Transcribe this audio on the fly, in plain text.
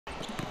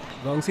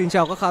Vâng, xin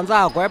chào các khán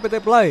giả của FPT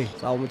Play.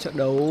 Sau một trận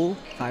đấu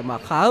khai mạc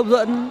khá hấp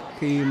dẫn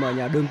khi mà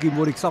nhà đương kim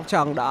vô địch Sóc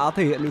Trăng đã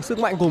thể hiện được sức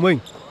mạnh của mình,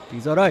 thì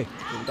giờ đây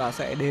chúng ta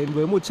sẽ đến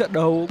với một trận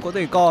đấu có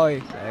thể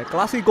coi là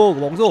Classico của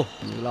bóng rổ,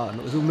 như là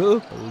nội dung nữ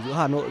giữa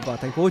Hà Nội và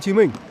Thành phố Hồ Chí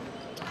Minh.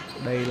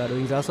 Đây là đội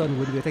hình ra sân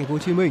với phía Thành phố Hồ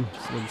Chí Minh: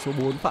 số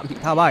 4 Phạm Thị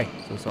Tha Bảy,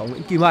 số 6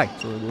 Nguyễn Kim Hải,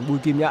 số 4 Bùi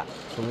Kim Nhạn,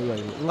 số 17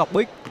 Nguyễn Ngọc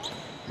Bích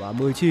và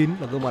 19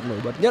 là gương mặt nổi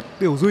bật nhất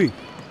Tiểu Duy.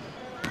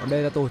 Còn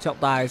đây là tổ trọng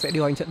tài sẽ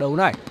điều hành trận đấu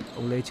này: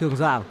 ông Lê Trường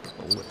Giang,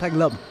 ông Nguyễn Thanh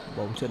Lâm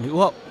và ông Trần Hữu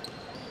Hậu.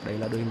 Đây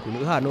là đội hình của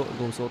nữ Hà Nội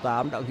gồm số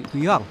 8 Đặng Thị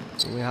Thúy Hằng,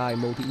 số 12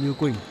 Mâu Thị Như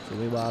Quỳnh, số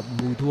 13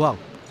 Bùi Thu Hằng,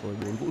 số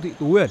 14 Vũ Thị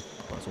Tú Huyền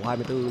và số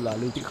 24 là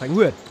Lưu Thị Khánh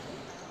Huyền.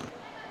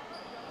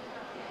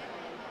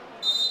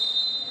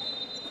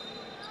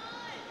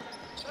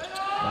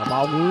 Và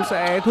bóng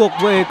sẽ thuộc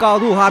về cao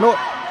thủ Hà Nội.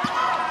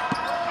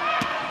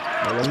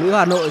 Đội bóng nữ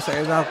Hà Nội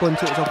sẽ ra quân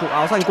trận trong phục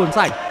áo xanh quần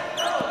sảnh.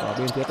 Và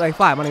bên phía tay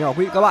phải màn hình ngọc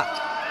quý các bạn.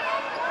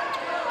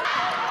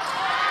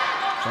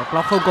 Và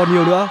clock không còn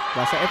nhiều nữa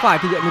và sẽ phải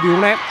thực hiện một tình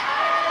huống ném.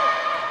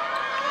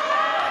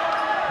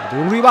 Tình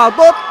huống rebound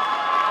tốt.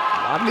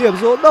 Và điểm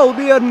số đầu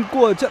tiên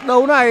của trận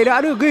đấu này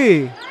đã được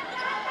ghi.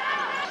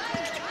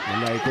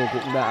 Hôm nay cô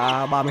cũng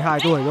đã 32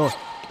 tuổi rồi.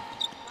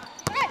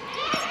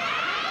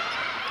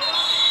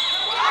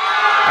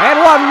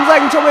 N1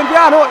 dành cho bên phía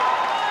Hà Nội.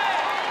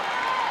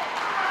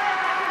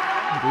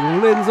 Tình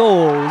huống lên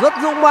rổ rất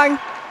dũng mãnh.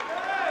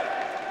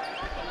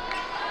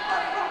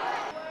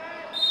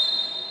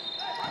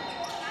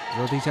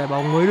 Rồi thì trái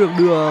bóng mới được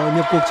đưa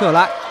nhập cuộc trở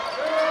lại.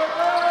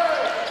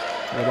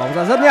 Để bóng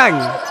ra rất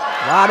nhanh.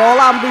 Và đó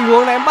là một tình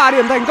huống ném 3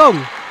 điểm thành công.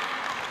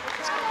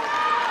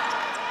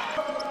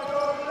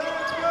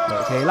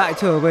 Lợi thế lại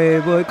trở về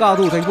với cao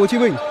thủ Thành phố Hồ Chí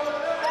Minh.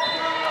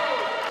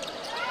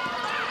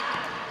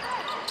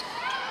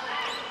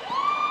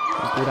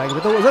 Cú đánh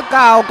với tốc độ rất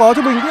cao có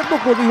cho mình tiếp tục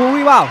một tình huống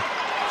rebound.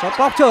 Shot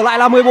clock trở lại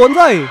là 14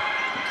 giây.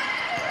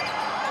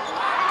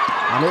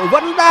 Hà Nội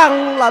vẫn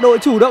đang là đội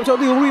chủ động trong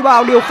tình huống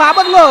rebound, điều khá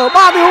bất ngờ.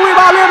 3 tình huống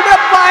rebound liên tiếp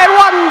và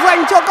N1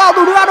 dành cho cao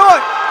thủ nữ Hà Nội.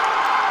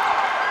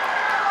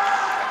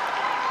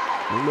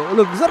 Một nỗ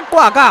lực rất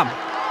quả cảm.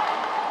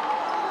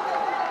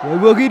 Người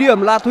vừa ghi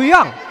điểm là Thúy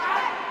Hằng.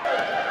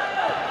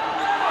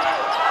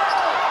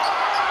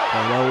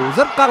 Ở đầu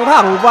rất căng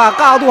thẳng và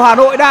cao thủ Hà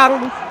Nội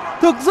đang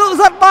thực sự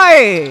rất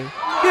bay.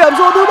 Điểm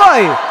số thứ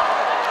 7.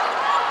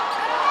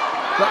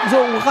 Vận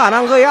dụng khả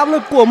năng gây áp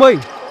lực của mình.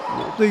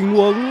 Những tình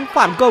huống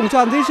phản công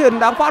transition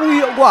đang phát huy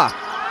hiệu quả.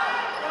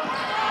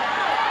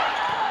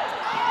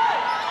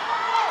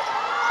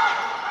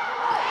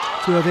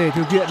 Chưa thể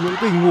thực hiện những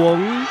tình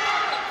huống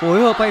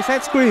phối hợp hay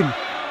set screen.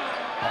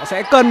 Họ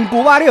sẽ cần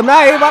cú 3 điểm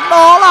này và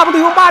đó là một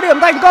tình huống 3 điểm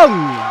thành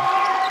công.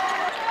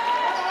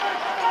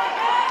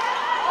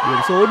 Điểm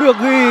số được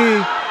ghi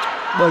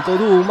bởi cầu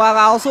thủ mang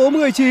áo số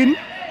 19.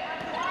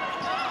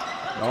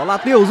 Đó là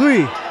Tiểu Duy.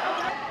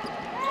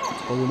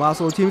 Cầu thủ mang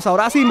số 96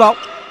 đã xin bóng.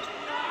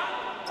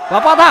 Và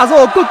phát thả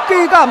rổ cực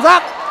kỳ cảm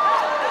giác.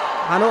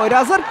 Hà Nội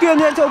đã rất kiên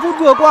nhẫn trong phút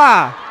vừa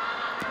qua.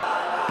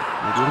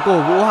 Tiếng cổ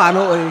vũ Hà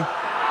Nội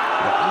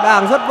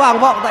đang rất vang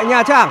vọng tại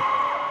Nha Trang.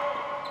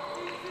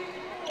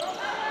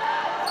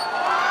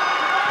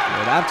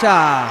 Để đáp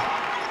trả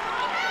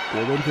của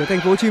bên phía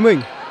Thành phố Hồ Chí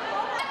Minh.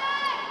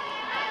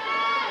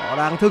 Họ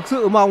đang thực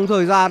sự mong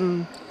thời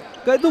gian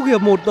kết thúc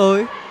hiệp 1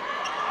 tới.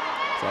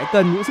 Sẽ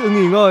cần những sự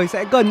nghỉ ngơi,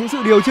 sẽ cần những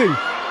sự điều chỉnh.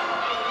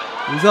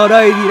 Nhưng giờ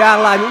đây thì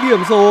đang là những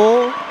điểm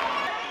số.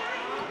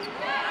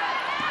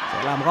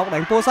 Sẽ làm góc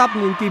đánh post up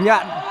nhưng Kim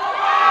Nhạn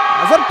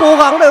rất cố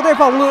gắng để có thể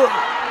phòng ngự.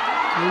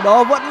 Nhưng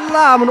đó vẫn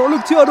là một nỗ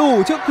lực chưa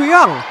đủ trước Thúy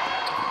Hằng.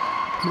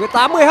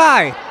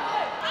 18-12.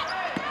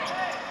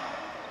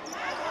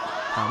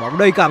 Thả bóng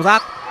đầy cảm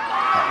giác.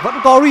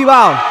 Vẫn có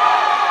rebound.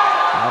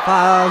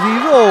 Pha dí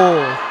rổ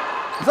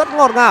rất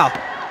ngọt ngào.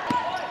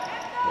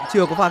 Vẫn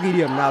chưa có pha ghi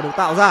điểm nào được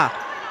tạo ra.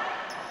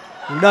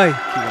 Nhưng đây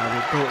chỉ là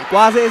một cơ hội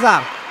quá dễ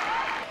dàng.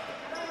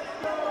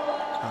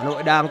 Hà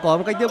Nội đang có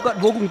một cách tiếp cận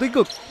vô cùng tích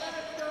cực.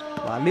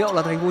 Và liệu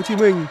là Thành phố Hồ Chí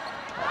Minh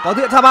có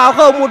thiện tham áo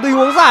không? Một tình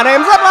huống giả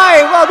ném rất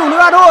hay vào thủ nữ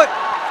Hà Nội.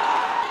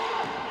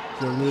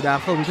 Dường như đang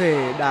không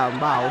thể đảm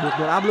bảo được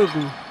một áp lực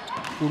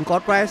full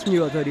court press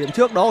như ở thời điểm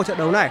trước đó của trận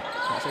đấu này.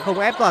 Họ sẽ không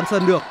ép toàn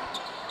sân được.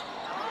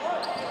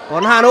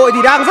 Còn Hà Nội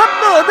thì đang rất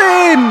tự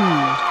tin.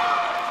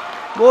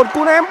 Một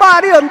cú ném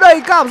 3 điểm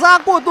đầy cảm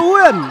giác của Tú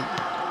Huyền.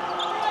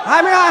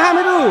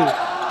 22-24.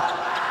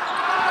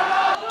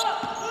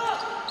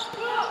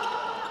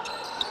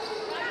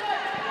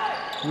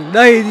 Nhưng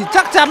đây thì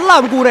chắc chắn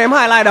là một cú ném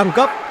highlight đẳng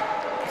cấp.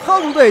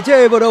 Không thể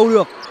chê vào đâu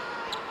được.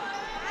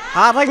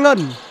 Hà Thanh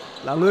Ngân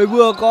là người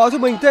vừa có cho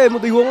mình thêm một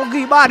tình huống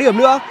ghi 3 điểm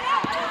nữa.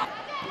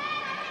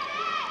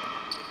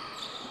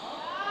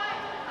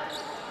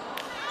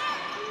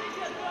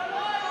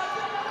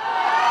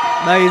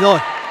 Đây rồi.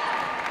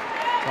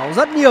 Có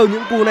rất nhiều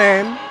những cú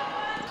ném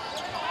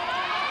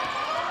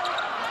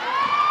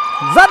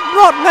rất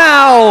ngọt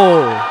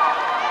ngào.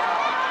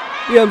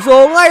 Điểm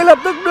số ngay lập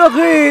tức được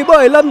ghi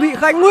bởi Lâm Thị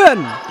Khánh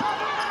Huyền.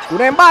 Cú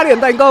ném 3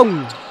 điểm thành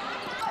công.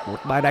 Một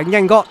bài đánh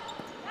nhanh gọn.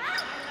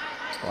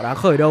 Họ đang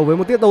khởi đầu với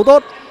một tiết tấu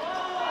tốt.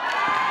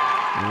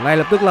 Ngay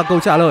lập tức là câu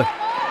trả lời.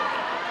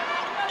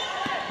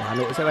 Hà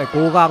Nội sẽ phải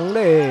cố gắng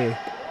để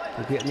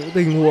thực hiện những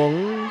tình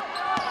huống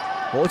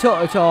hỗ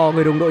trợ cho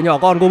người đồng đội nhỏ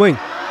con của mình.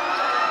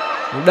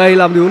 Đây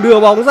là một hướng đưa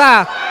bóng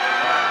ra,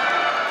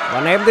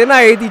 và ném thế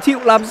này thì chịu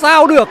làm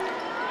sao được.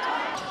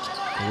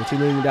 Thành phố Hồ Chí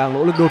Minh đang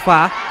nỗ lực đột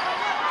phá.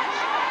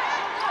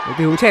 Một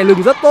tình huống chè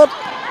lưng rất tốt,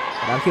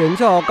 đang khiến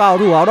cho cao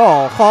thủ áo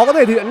đỏ khó có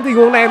thể thực hiện tình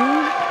huống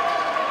ném.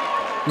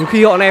 Nhưng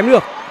khi họ ném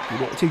được thì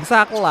độ chính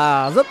xác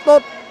là rất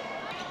tốt.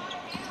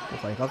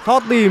 Phải các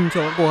thót tim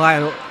cho các cô hai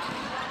Hà Nội.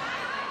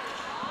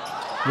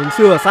 Nhưng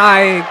sửa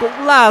sai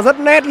cũng là rất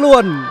nét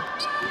luôn.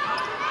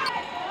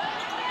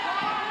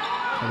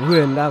 Khánh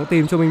Huyền đang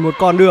tìm cho mình một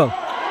con đường.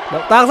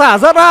 Động tác giả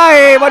rất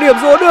hay và điểm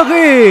số được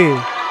ghi.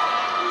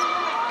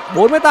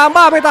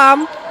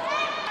 48-38.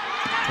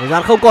 Thời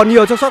gian không còn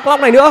nhiều trong shot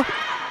clock này nữa.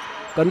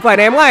 Cần phải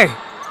ném ngay.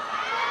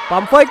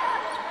 Pump fake.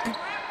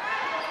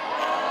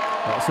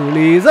 Họ xử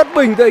lý rất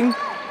bình tĩnh.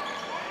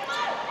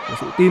 Có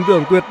sự tin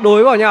tưởng tuyệt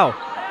đối vào nhau.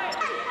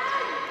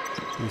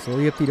 Tỷ số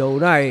hiệp thi đấu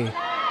này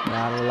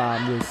đang là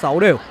 16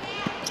 đều.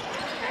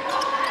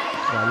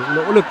 Và những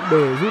nỗ lực để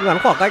rút ngắn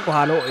khoảng cách của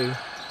Hà Nội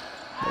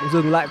bỗng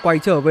dừng lại quay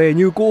trở về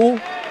như cũ.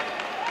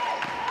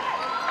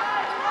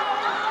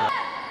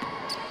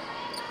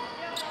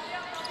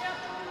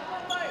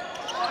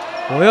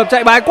 Phối hợp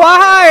chạy bài quá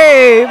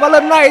hay, và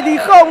lần này thì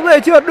không thể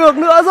trượt được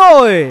nữa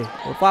rồi.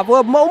 Một pha phối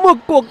hợp mẫu mực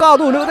của cao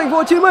thủ nữ Thành phố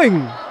Hồ Chí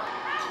Minh.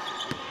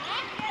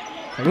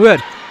 Khánh Huyền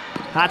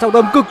hạ trọng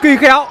tâm cực kỳ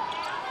khéo,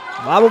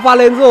 và một pha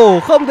lên rổ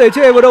không thể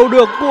chê vào đâu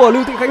được của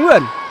Lưu Thị Khánh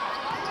Huyền.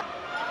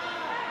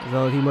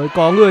 Giờ thì mới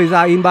có người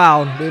ra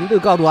inbound đến từ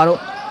cao thủ Hà Nội.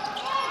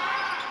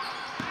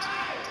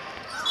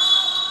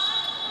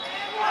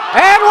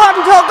 N1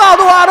 cho cao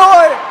thủ Hà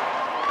Nội.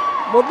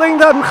 Một tinh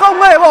thần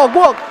không hề bỏ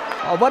cuộc.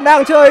 Họ vẫn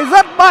đang chơi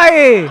rất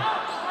bay.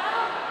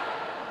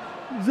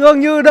 Dường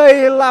như đây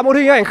là một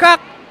hình ảnh khác.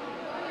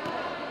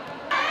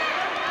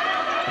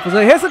 Một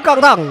giây hết sức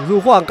căng thẳng, dù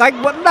khoảng cách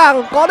vẫn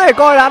đang có thể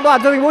coi là an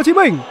toàn cho Thành phố Hồ Chí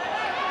Minh.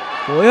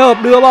 Phối hợp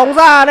đưa bóng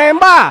ra ném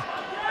ba.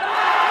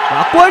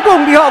 Và cuối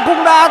cùng thì họ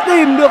cũng đã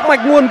tìm được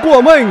mạch nguồn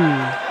của mình.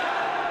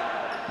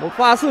 Một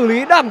pha xử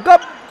lý đẳng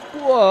cấp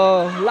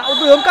của lão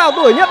tướng cao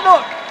tuổi nhất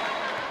đội.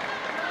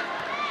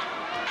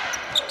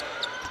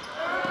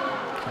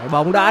 Cái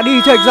bóng đã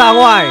đi chệch ra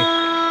ngoài.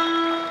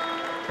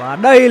 Và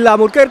đây là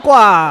một kết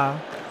quả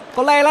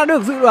có lẽ là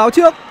được dự đoán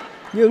trước.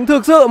 Nhưng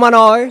thực sự mà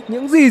nói,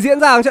 những gì diễn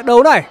ra trong trận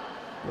đấu này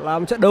là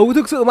một trận đấu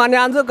thực sự mãn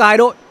nhãn giữa cả hai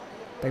đội.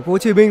 Thành phố Hồ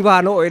Chí Minh và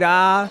Hà Nội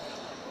đã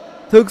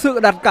thực sự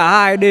đặt cả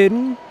hai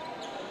đến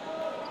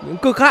những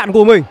cực hạn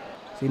của mình.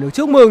 Xin được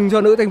chúc mừng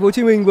cho nữ Thành phố Hồ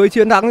Chí Minh với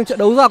chiến thắng trong trận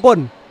đấu ra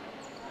quân.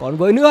 Còn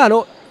với nữ Hà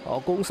Nội, họ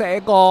cũng sẽ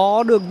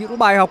có được những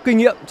bài học kinh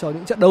nghiệm cho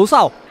những trận đấu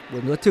sau.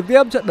 Buổi lượt trực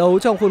tiếp trận đấu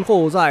trong khuôn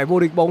khổ giải vô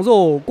địch bóng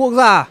rổ quốc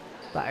gia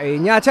tại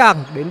Nha Trang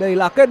đến đây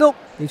là kết thúc.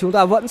 Nhưng chúng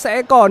ta vẫn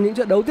sẽ còn những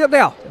trận đấu tiếp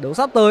theo. Trận đấu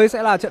sắp tới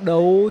sẽ là trận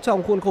đấu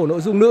trong khuôn khổ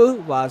nội dung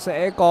nữ và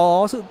sẽ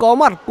có sự có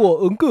mặt của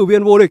ứng cử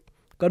viên vô địch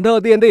Cần Thơ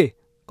TNT.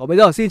 Còn bây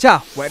giờ xin chào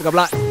và hẹn gặp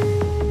lại.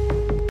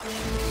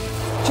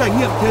 Trải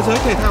nghiệm thế giới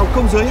thể thao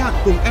không giới hạn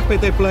cùng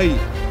FPT Play.